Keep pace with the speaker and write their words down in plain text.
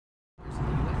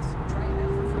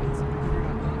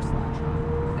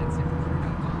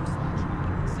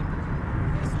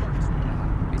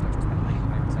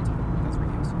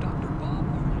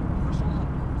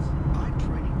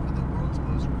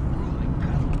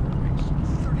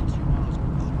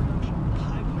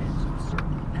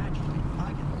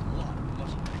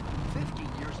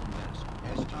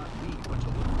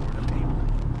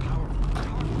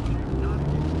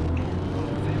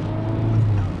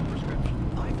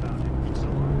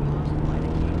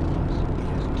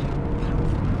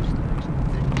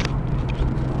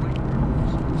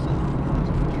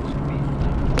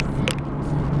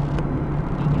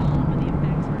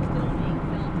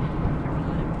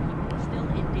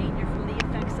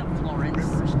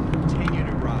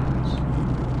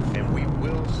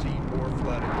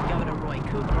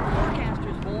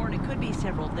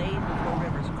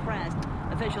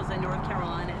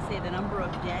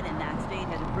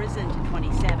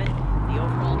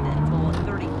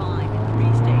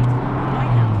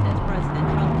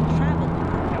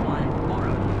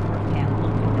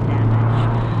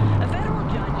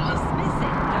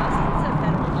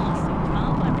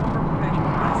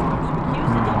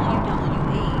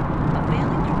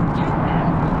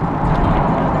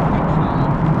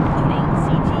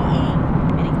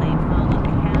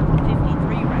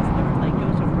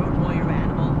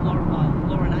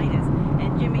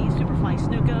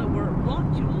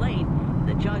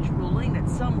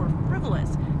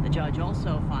judge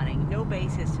also finding no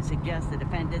basis to suggest the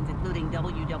defendants, including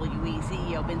WWE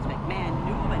CEO Vince McMahon,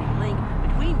 knew of any link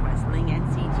between wrestling and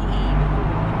CTE before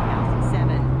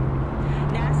 2007.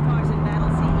 NASCAR's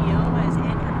Embattled CEO has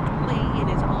entered a plea in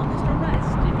his August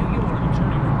arrest in New York. The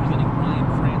attorney representing Ryan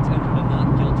France entered a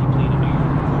not-guilty plea to New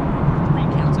York court for 3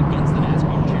 counts against the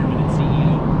NASCAR chairman and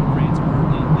CEO. France,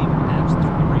 currently in leave of absence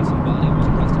from the racing body, was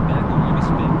arrested back on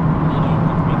August 5th. Although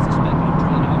he's being suspected of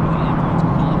driving under the influence,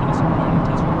 calling in a sobriety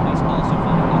test for police also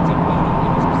found drugs and photo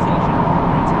images of seizure.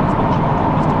 France has been charged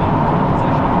with misdemeanor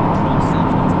possession of a controlled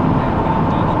substance,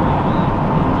 aggravated DWI, and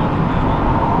DWI.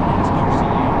 NASCAR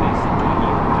CEO faces a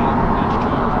 2-year jail. Last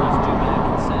charge was due back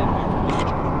in February.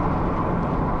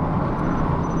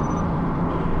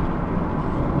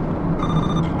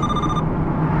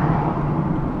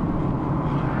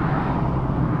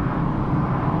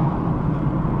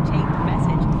 Taped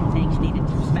message saying she needed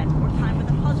to spend more time with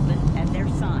her husband and their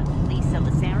son. Lisa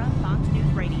Becerra, Fox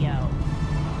News Radio.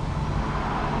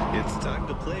 It's time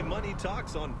to play Money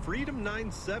Talks on Freedom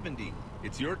 970.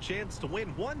 It's your chance to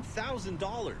win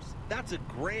 $1,000. That's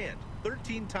 $1,000,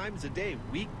 13 times a day,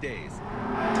 weekdays.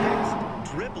 Text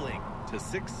dribbling to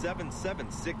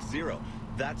 67760.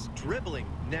 That's dribbling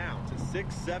now to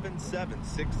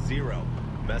 67760.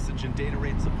 Message and data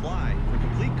rates apply. For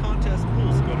complete contest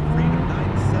rules, go to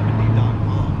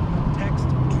freedom970.com. Text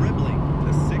dribbling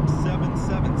to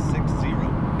 67760.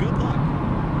 Good luck.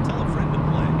 Tell a friend to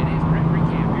play. It is Brett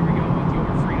Recamp. Here we go with your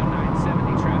Freedom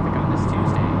 970 traffic on this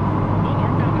Tuesday. Well,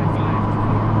 northbound I-5 through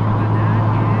Northport, and that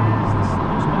is the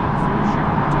slow spot for sure.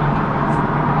 We're talking about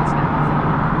 40 minutes now from the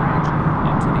bridge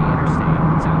up to the interstate.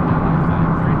 Southbound I-5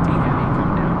 pretty heavy.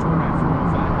 Come down toward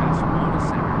I-405 past Ramona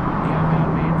Center. The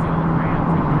outbound Manfield ramp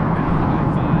from northbound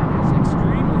I-5 is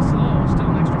extremely slow.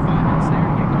 Still an extra 5 minutes there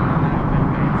to get going on that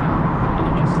outbound Manfield. On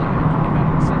the west side,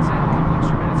 inbound on Sunset, a couple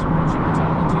extra minutes approaching the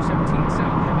tunnel at 217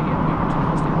 South. Heavy at Beaverton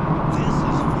Weston. This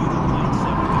is Freedom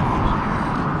 970.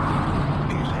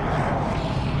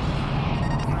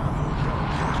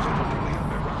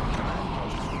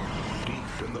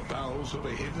 Deep in the bowels of a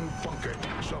hidden bunker,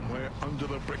 somewhere under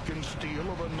the brick and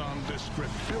steel of a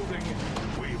nondescript building,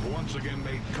 we've once again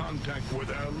made contact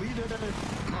with our leader,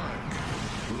 Mark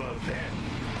Levin.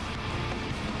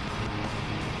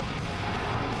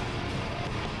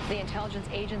 The intelligence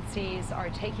agencies are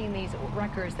taking these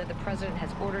records that the president has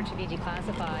ordered to be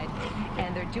declassified,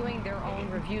 and they're doing their own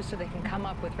review so they can come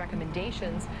up with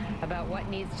recommendations about what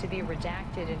needs to be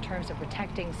redacted in terms of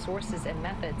protecting sources and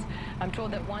methods. I'm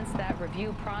told that once that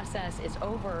review process is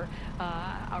over,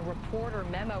 a report or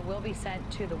memo will be sent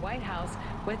to the White House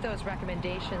with those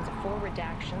recommendations for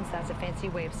redactions. That's a fancy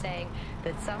way of saying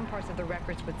that some parts of the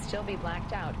records would still be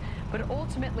blacked out. But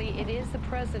ultimately, it is the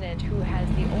president who has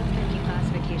the ultimate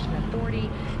declassification authority.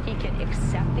 He can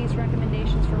accept these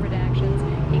recommendations for redactions.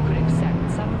 He could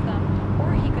accept some of them,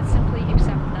 or he could simply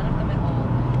accept none of them at all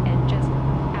and just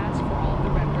ask for all of the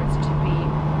records to be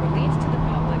released to the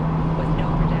public with no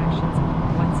redactions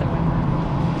whatsoever.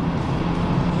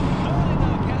 All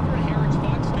right, Catherine Herrick's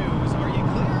Fox News. Are you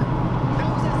clear? That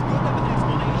was as good of an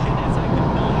explanation as I could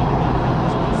find about how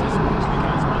this process works,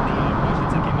 because one of the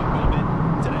questions that came up quite a bit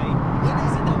today, when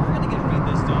is it that we're going to get to read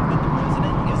this stuff that the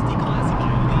president is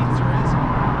declassified? The answer is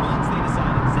once they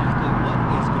decide exactly what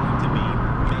is going to be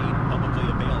made publicly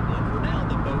available. And for now,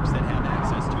 the folks that have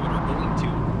access to it are going to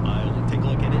take a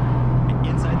look at it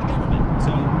inside the government.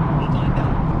 So we'll find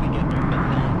out when we get there, but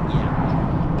not yet.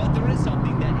 But there is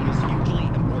something that is hugely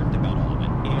important about all of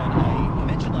it. And I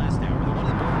mentioned last hour that one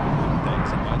of the more important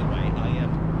things, and by the way, I am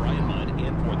Brian Mudd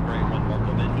in fourth grade, one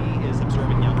Markleman. He is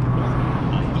observing Yom Kippur.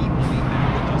 He will be back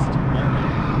with us tomorrow.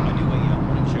 I do a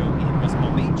morning show in West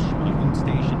Palm Beach, my home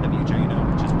station, WJNO,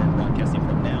 which is where I'm broadcasting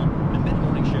from now. The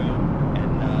mid-morning show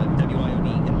and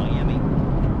WIOD in Miami.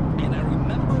 And I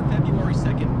remember February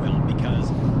 2nd well,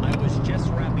 because I was just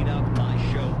wrapping up my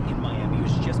show in Miami. It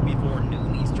was just before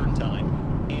noon Eastern time.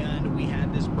 And we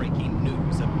had this breaking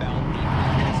news about the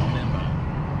Nunes memo,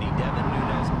 the Devin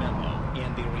Nunes memo,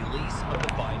 and the release of the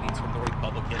findings from the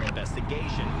Republican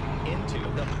investigation into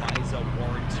the FISA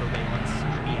warrant surveillance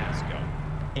fiasco.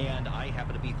 And I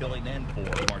happened to be filling in for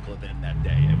Mark Levin that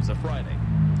day. It was a Friday.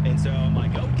 And so I'm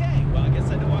like, okay, well, I guess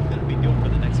I know what I'm going to be doing for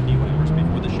the next few hours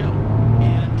before the show.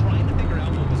 And trying to figure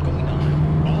out what was going on.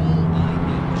 All I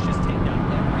did was just take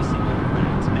down every single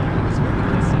fact. Now, it was very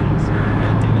concise.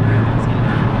 David Nunes had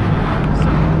so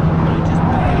I just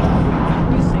put down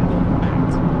every single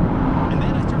fact. And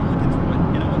then I started looking through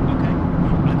it, and I went, okay,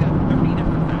 I've got 30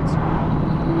 different facts here.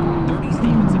 30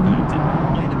 statements of fact, and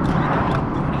I ended up turning out a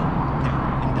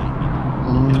 30-count indictment.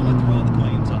 And I went through all the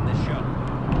claims on this show.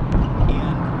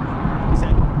 And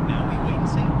said, now we wait and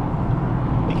see.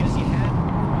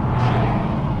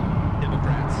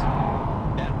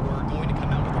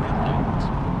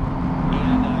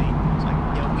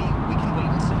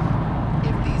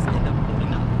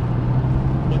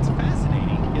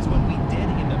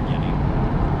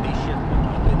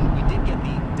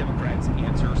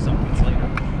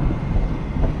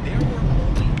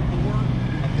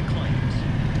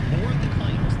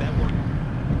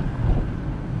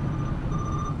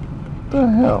 The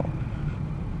hell?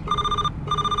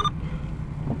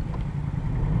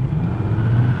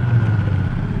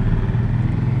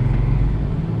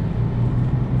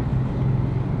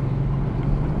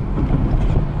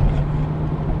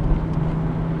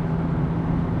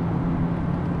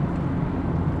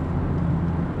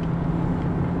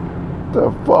 The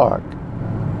fuck?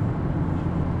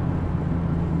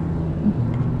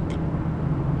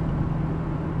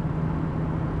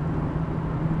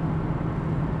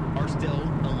 Are still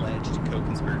alleged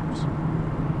co-conspirators.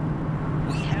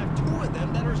 We have 2 of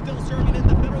them that are still serving in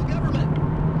the federal government.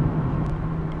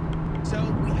 So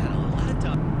we had a lot of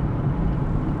time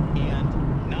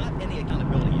and not any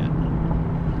accountability yet.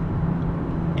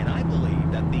 And I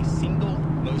believe that the single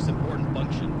most important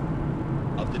function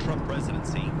of the Trump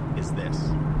presidency is this.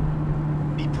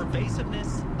 The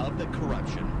pervasiveness of the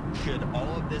corruption, should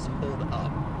all of this hold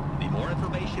up, the more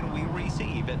information we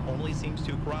receive, it only seems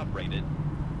to corroborate it.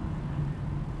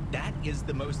 That is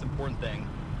the most important thing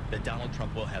that Donald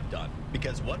Trump will have done.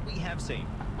 Because what we have seen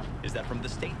is that from the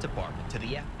State Department to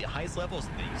the FBI, highest levels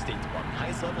of the State Department,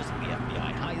 highest levels of the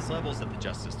FBI, highest levels of the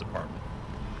Justice Department,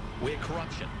 we had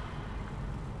corruption.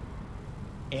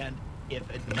 And if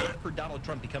it's not for Donald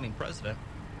Trump becoming president,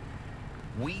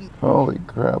 Holy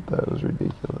crap, that was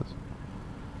ridiculous.